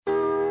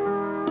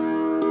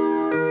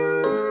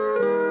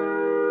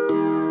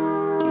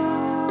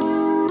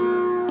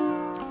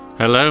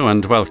Hello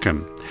and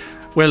welcome.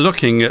 We're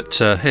looking at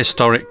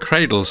historic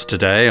cradles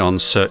today on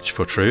Search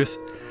for Truth.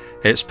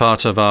 It's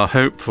part of our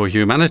Hope for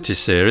Humanity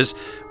series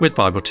with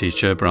Bible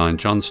teacher Brian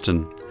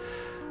Johnston.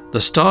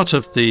 The start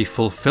of the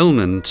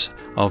fulfillment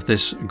of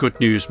this good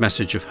news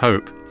message of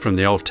hope from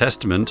the Old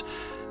Testament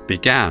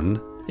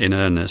began in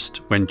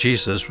earnest when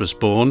Jesus was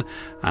born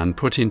and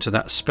put into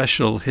that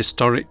special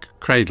historic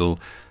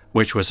cradle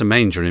which was a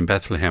manger in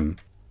Bethlehem.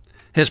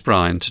 Here's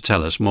Brian to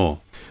tell us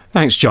more.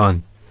 Thanks,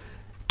 John.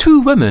 Two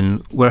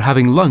women were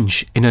having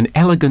lunch in an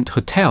elegant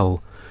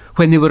hotel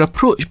when they were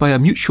approached by a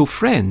mutual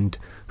friend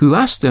who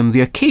asked them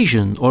the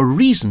occasion or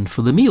reason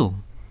for the meal.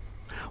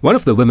 One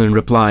of the women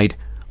replied,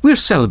 "We're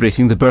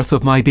celebrating the birth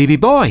of my baby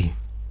boy."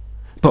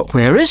 "But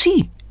where is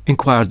he?"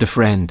 inquired the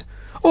friend.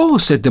 "Oh,"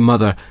 said the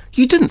mother,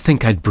 "you didn't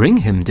think I'd bring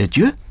him, did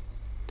you?"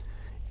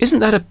 Isn't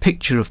that a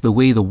picture of the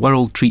way the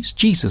world treats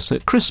Jesus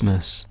at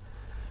Christmas?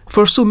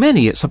 For so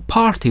many it's a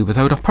party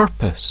without a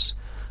purpose,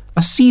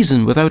 a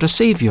season without a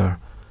saviour,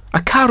 a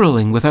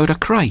carolling without a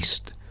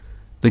Christ.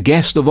 The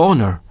guest of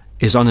honour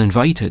is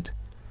uninvited.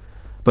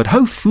 But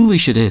how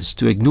foolish it is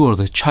to ignore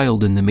the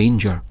child in the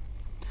manger.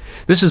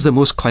 This is the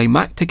most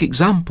climactic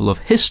example of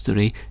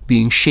history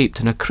being shaped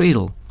in a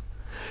cradle.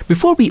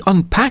 Before we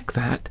unpack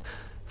that,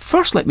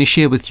 first let me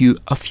share with you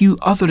a few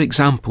other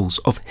examples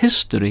of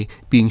history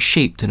being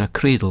shaped in a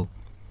cradle.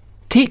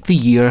 Take the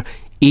year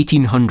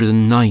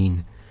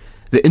 1809.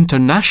 The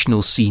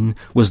international scene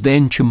was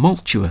then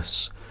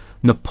tumultuous.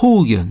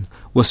 Napoleon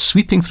was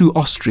sweeping through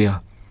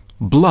Austria.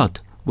 Blood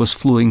was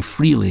flowing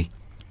freely.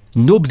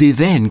 Nobody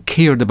then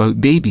cared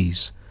about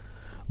babies.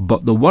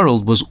 But the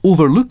world was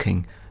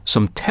overlooking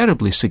some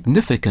terribly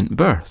significant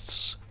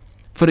births.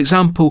 For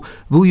example,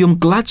 William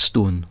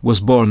Gladstone was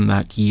born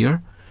that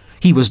year.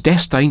 He was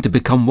destined to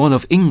become one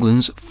of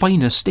England's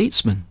finest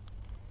statesmen.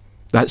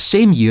 That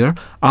same year,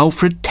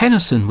 Alfred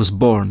Tennyson was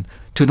born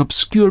to an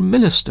obscure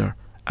minister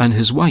and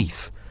his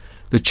wife.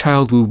 The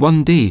child will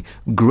one day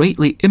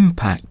greatly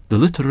impact the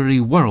literary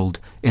world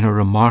in a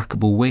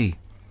remarkable way.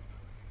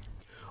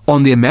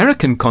 On the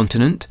American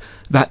continent,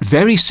 that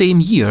very same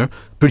year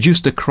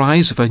produced the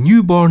cries of a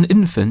newborn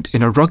infant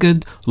in a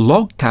rugged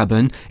log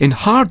cabin in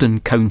Hardin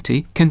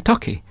County,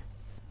 Kentucky.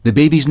 The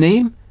baby's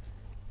name?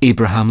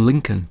 Abraham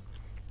Lincoln.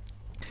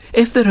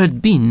 If there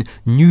had been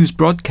news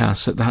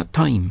broadcasts at that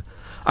time,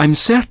 I'm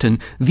certain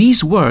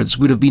these words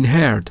would have been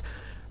heard.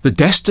 The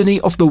destiny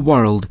of the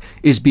world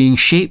is being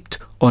shaped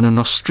on an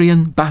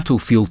Austrian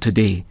battlefield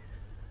today.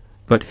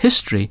 But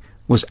history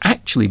was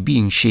actually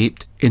being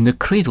shaped in the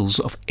cradles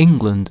of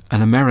England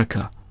and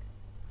America.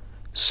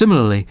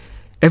 Similarly,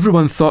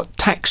 everyone thought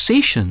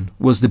taxation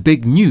was the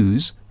big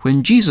news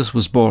when Jesus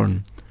was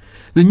born.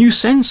 The new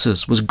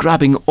census was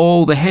grabbing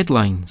all the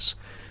headlines.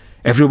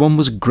 Everyone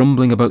was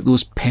grumbling about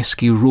those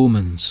pesky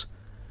Romans.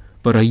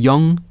 But a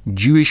young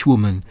Jewish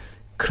woman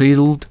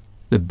cradled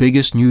the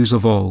biggest news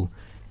of all.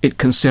 It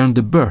concerned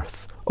the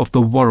birth of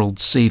the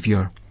world's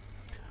Saviour.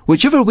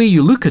 Whichever way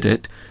you look at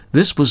it,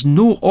 this was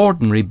no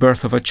ordinary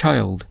birth of a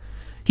child.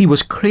 He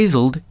was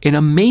cradled in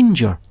a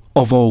manger,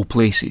 of all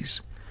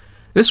places.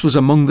 This was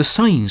among the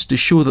signs to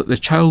show that the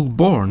child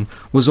born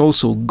was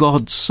also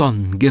God's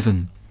Son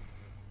given.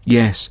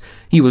 Yes,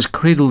 he was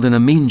cradled in a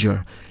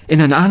manger,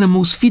 in an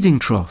animal's feeding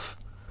trough,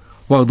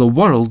 while the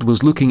world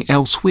was looking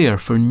elsewhere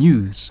for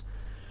news.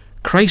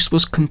 Christ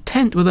was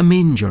content with a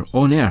manger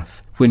on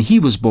earth when he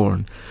was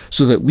born,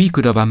 so that we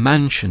could have a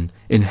mansion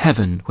in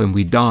heaven when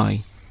we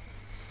die.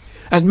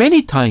 At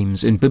many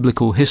times in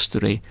biblical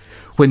history,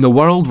 when the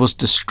world was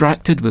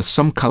distracted with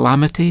some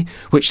calamity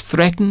which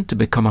threatened to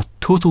become a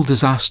total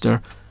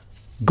disaster,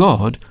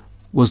 God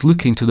was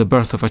looking to the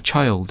birth of a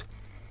child.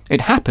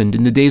 It happened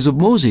in the days of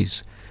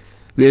Moses.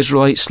 The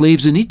Israelite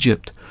slaves in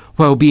Egypt,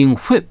 while being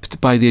whipped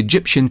by the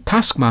Egyptian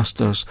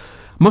taskmasters,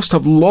 must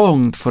have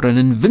longed for an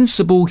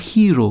invincible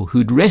hero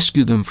who'd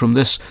rescue them from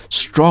this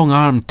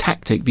strong-arm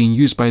tactic being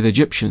used by the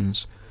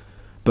Egyptians.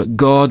 But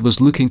God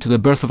was looking to the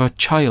birth of a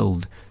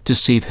child to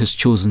save his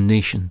chosen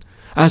nation,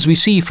 as we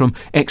see from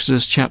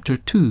Exodus chapter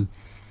 2.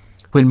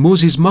 When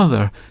Moses'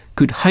 mother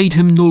could hide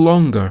him no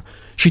longer,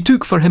 she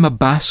took for him a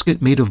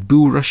basket made of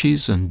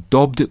bulrushes and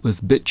daubed it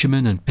with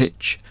bitumen and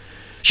pitch.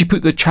 She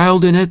put the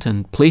child in it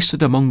and placed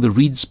it among the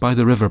reeds by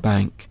the river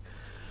bank.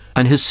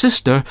 And his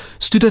sister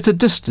stood at a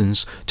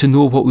distance to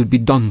know what would be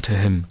done to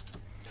him.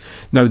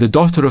 Now the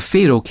daughter of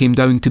Pharaoh came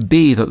down to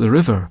bathe at the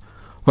river,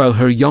 while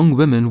her young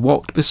women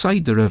walked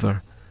beside the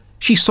river.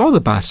 She saw the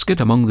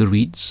basket among the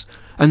reeds,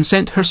 and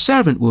sent her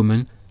servant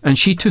woman, and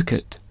she took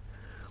it.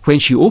 When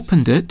she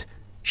opened it,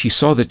 she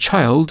saw the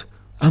child,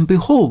 and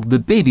behold, the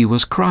baby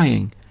was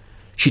crying.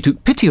 She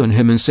took pity on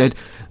him and said,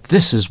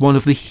 "This is one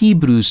of the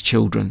Hebrews'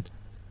 children."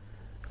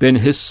 Then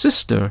his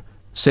sister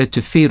said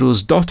to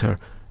Pharaoh's daughter,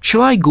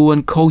 "Shall I go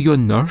and call you a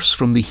nurse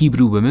from the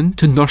Hebrew women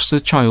to nurse the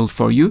child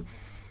for you?"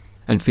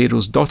 And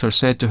Pharaoh's daughter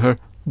said to her,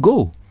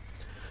 "Go."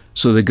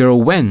 So the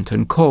girl went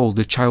and called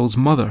the child's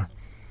mother.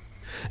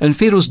 And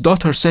Pharaoh's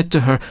daughter said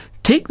to her,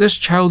 "Take this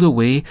child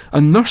away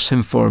and nurse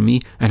him for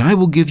me, and I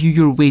will give you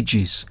your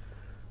wages."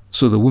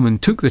 So the woman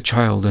took the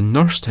child and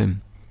nursed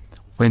him.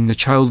 When the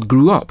child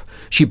grew up,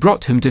 she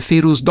brought him to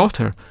Pharaoh's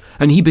daughter,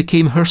 and he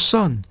became her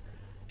son.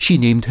 She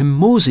named him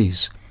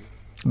Moses,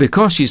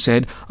 because, she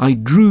said, I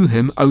drew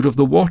him out of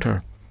the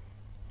water.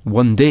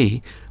 One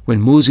day,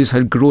 when Moses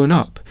had grown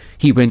up,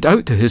 he went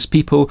out to his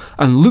people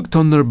and looked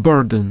on their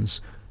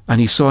burdens,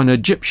 and he saw an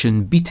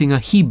Egyptian beating a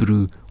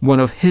Hebrew, one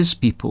of his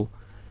people.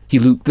 He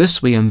looked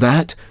this way and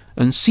that,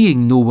 and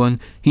seeing no one,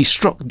 he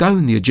struck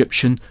down the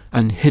Egyptian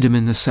and hid him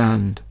in the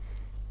sand.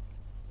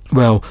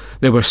 Well,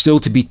 there were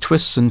still to be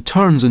twists and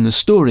turns in the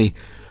story,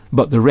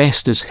 but the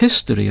rest is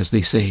history, as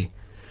they say.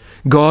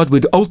 God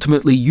would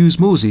ultimately use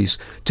Moses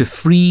to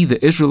free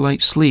the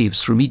Israelite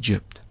slaves from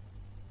Egypt.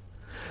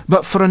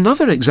 But for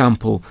another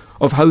example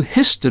of how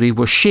history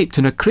was shaped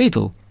in a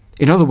cradle,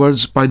 in other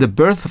words, by the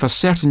birth of a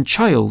certain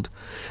child,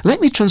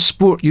 let me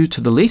transport you to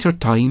the later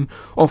time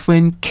of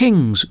when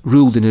kings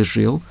ruled in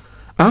Israel,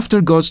 after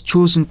God's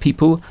chosen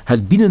people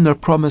had been in their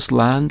promised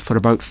land for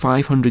about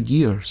 500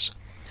 years.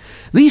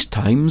 These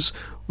times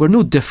were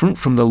no different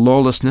from the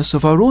lawlessness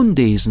of our own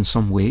days in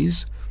some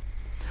ways.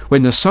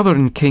 When the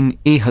southern king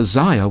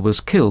Ahaziah was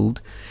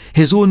killed,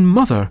 his own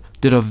mother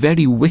did a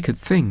very wicked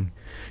thing.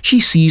 She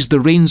seized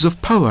the reins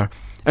of power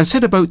and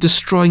set about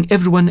destroying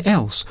everyone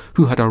else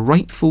who had a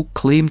rightful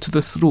claim to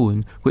the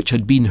throne which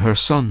had been her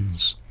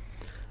son's.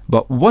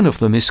 But one of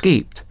them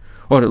escaped,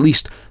 or at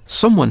least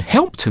someone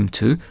helped him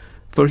to,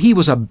 for he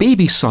was a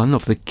baby son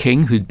of the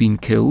king who'd been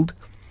killed.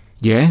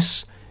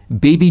 Yes,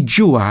 baby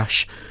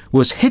Joash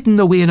was hidden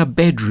away in a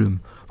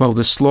bedroom while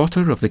the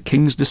slaughter of the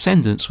king's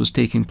descendants was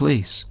taking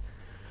place.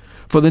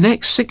 For the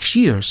next 6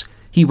 years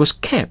he was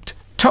kept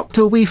tucked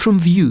away from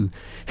view,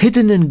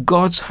 hidden in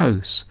God's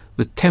house,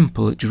 the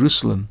temple at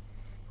Jerusalem.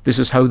 This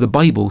is how the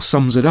Bible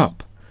sums it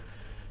up.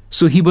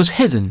 So he was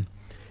hidden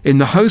in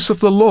the house of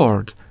the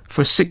Lord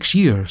for 6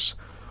 years,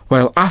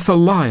 while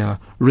Athaliah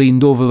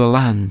reigned over the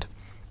land.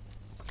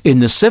 In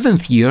the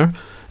 7th year,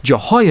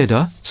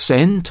 Jehoiada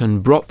sent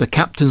and brought the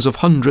captains of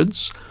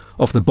hundreds,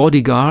 of the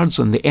bodyguards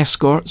and the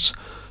escorts,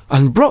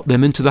 and brought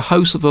them into the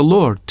house of the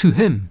Lord to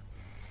him.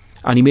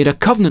 And he made a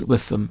covenant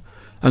with them,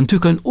 and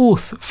took an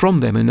oath from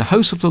them in the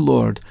house of the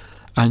Lord,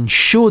 and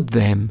showed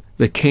them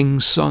the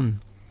king's son.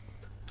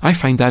 I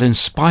find that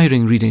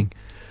inspiring reading.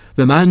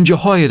 The man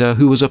Jehoiada,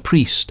 who was a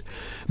priest,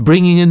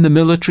 bringing in the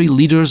military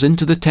leaders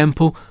into the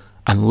temple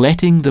and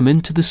letting them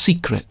into the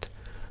secret,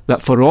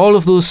 that for all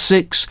of those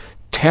 6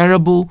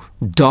 terrible,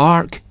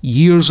 dark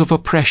years of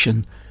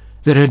oppression,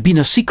 there had been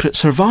a secret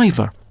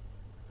survivor,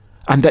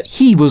 and that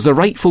he was the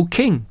rightful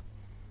king.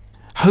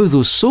 How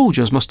those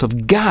soldiers must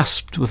have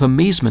gasped with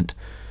amazement,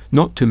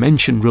 not to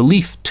mention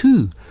relief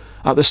too,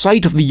 at the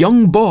sight of the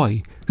young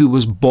boy who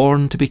was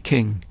born to be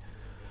king.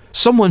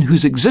 Someone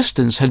whose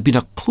existence had been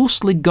a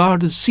closely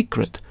guarded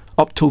secret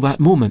up till that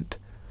moment.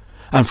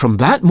 And from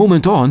that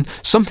moment on,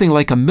 something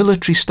like a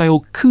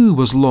military-style coup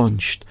was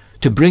launched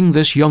to bring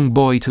this young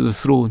boy to the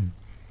throne.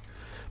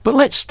 But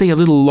let's stay a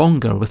little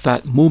longer with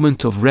that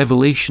moment of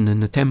revelation in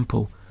the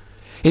temple.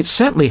 It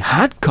certainly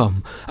had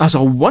come as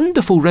a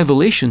wonderful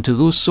revelation to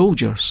those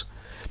soldiers,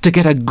 to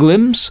get a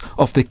glimpse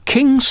of the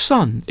king's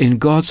son in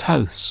God's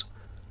house.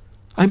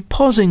 I'm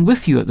pausing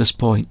with you at this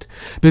point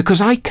because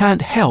I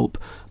can't help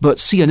but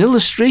see an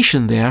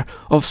illustration there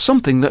of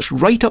something that's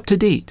right up to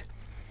date.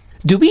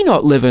 Do we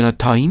not live in a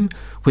time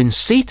when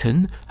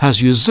Satan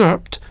has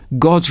usurped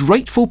God's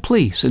rightful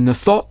place in the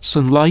thoughts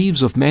and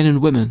lives of men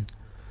and women?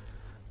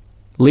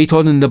 Late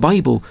on in the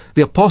Bible,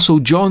 the Apostle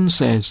John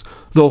says,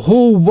 the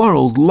whole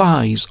world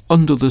lies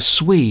under the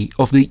sway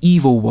of the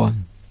evil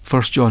one.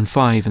 1 John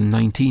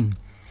 5:19.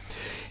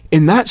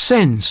 In that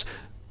sense,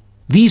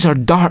 these are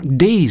dark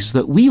days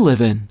that we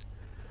live in,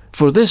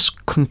 for this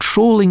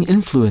controlling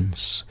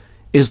influence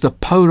is the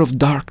power of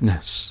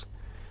darkness.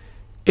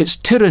 It's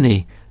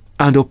tyranny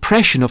and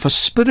oppression of a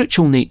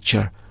spiritual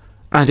nature,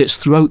 and it's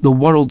throughout the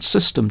world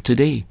system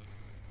today.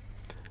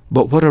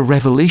 But what a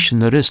revelation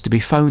there is to be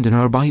found in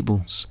our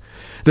Bibles.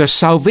 There's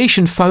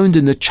salvation found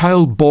in the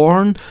child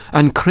born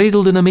and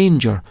cradled in a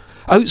manger,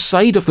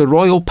 outside of the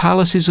royal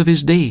palaces of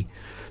his day,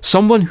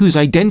 someone whose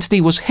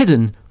identity was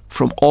hidden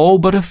from all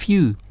but a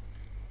few,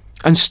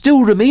 and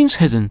still remains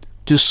hidden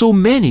to so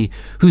many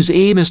whose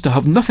aim is to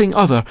have nothing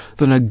other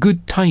than a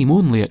good time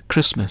only at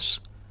Christmas.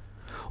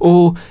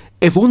 Oh,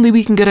 if only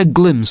we can get a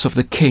glimpse of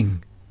the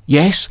King.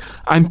 Yes,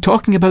 I'm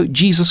talking about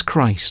Jesus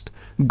Christ,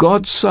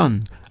 God's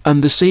Son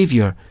and the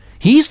Saviour.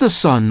 He's the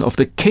Son of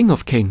the King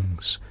of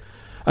Kings.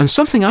 And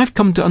something I've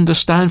come to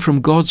understand from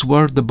God's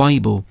Word, the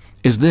Bible,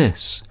 is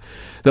this,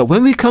 that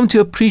when we come to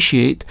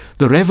appreciate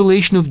the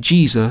revelation of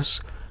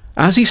Jesus,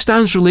 as he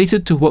stands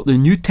related to what the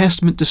New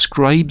Testament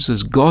describes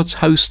as God's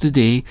house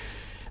today,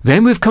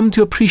 then we've come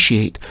to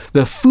appreciate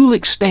the full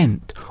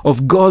extent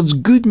of God's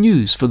good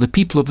news for the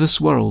people of this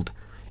world.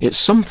 It's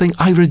something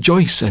I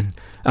rejoice in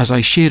as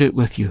I share it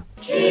with you.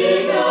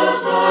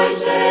 Jesus, my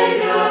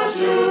Saviour,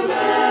 to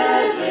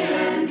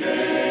Bethlehem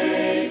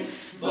came,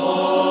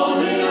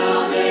 born in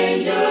a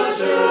manger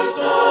to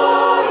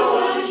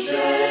sorrow and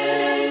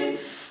shame.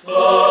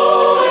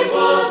 Oh, it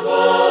was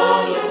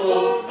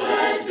wonderful,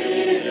 blessed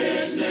be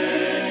his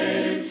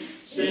name,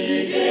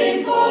 speaking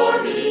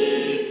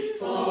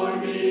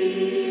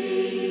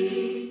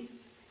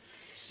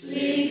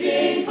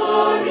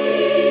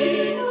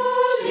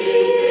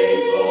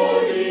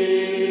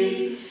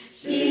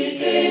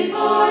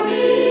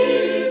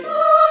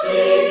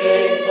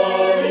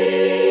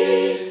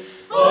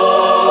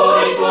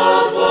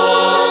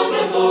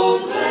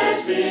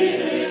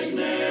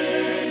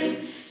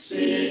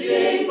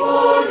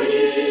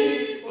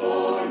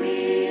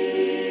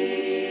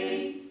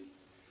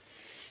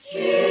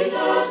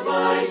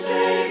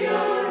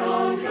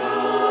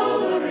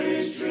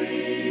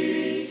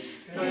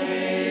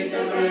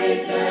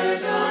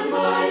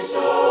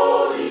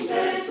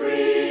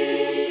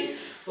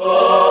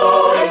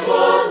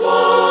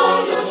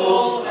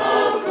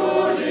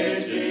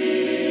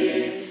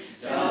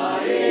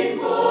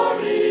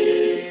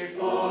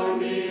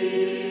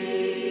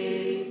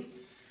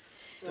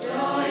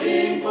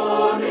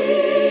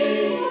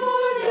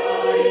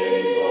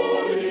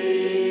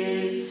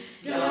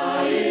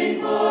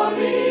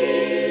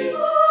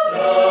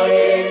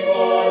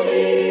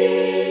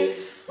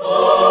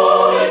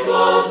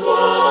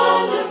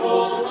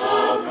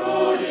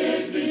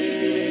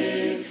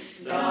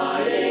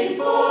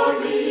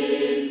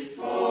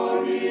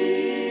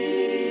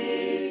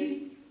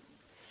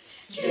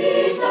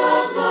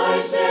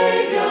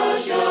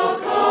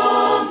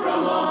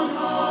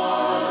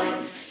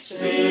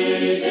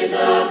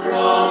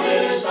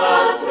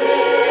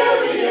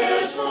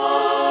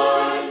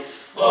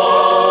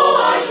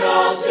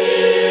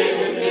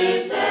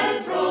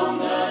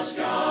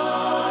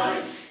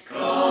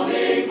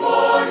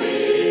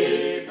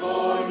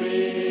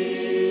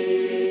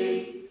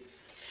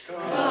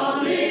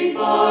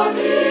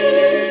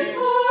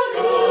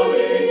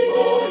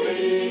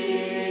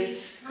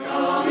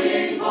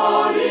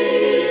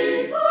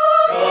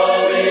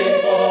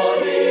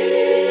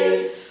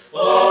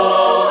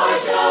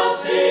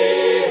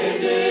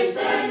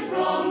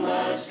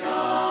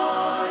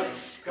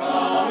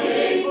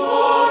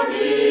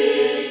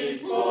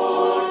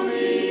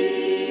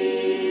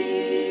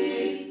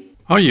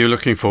Are you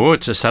looking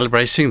forward to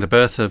celebrating the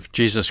birth of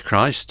Jesus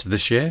Christ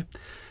this year?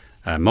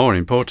 More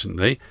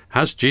importantly,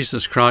 has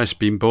Jesus Christ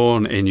been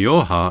born in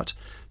your heart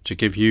to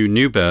give you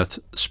new birth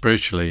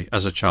spiritually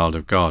as a child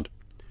of God?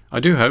 I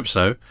do hope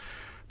so,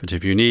 but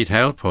if you need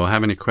help or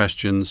have any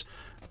questions,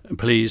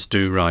 please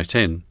do write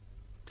in.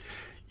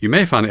 You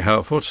may find it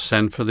helpful to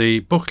send for the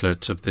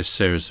booklet of this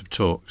series of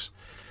talks.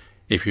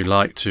 If you'd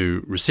like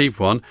to receive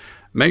one,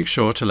 make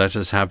sure to let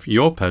us have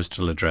your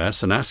postal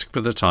address and ask for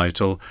the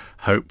title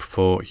Hope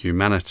for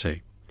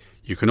Humanity.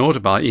 You can order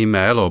by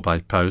email or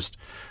by post,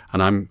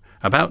 and I'm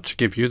about to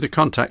give you the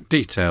contact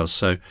details,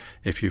 so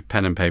if you've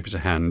pen and paper to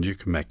hand, you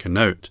can make a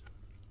note.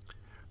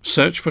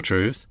 Search for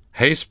Truth,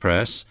 Hayes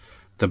Press,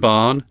 The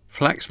Barn,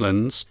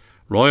 Flaxlands,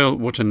 Royal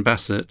Wootton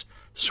Bassett,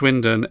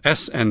 Swindon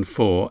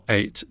SN4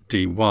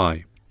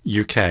 8DY,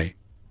 UK.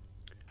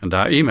 And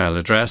our email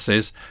address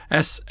is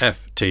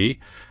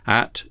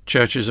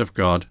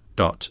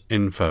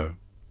sft@churchesofgod.info.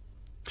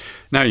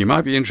 Now, you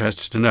might be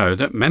interested to know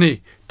that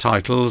many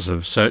titles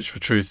of Search for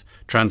Truth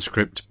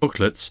transcript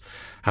booklets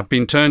have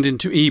been turned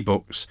into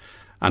ebooks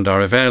and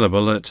are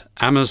available at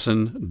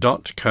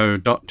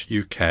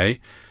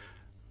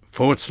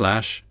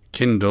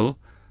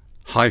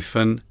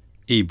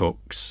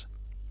amazon.co.uk/Kindle-ebooks.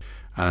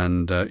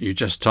 And you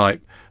just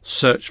type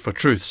Search for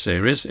Truth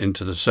series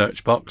into the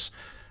search box,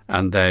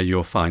 and there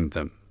you'll find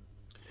them.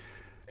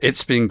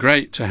 It's been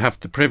great to have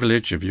the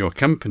privilege of your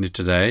company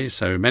today,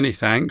 so many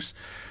thanks.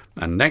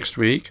 And next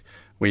week,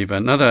 we've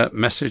another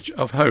Message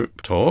of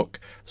Hope talk,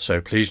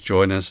 so please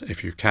join us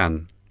if you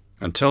can.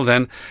 Until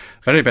then,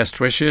 very best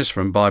wishes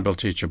from Bible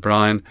teacher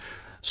Brian,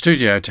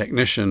 studio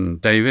technician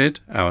David,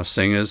 our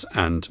singers,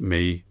 and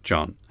me,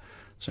 John.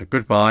 So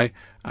goodbye,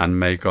 and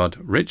may God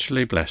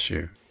richly bless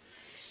you.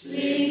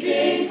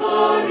 Seeking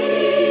for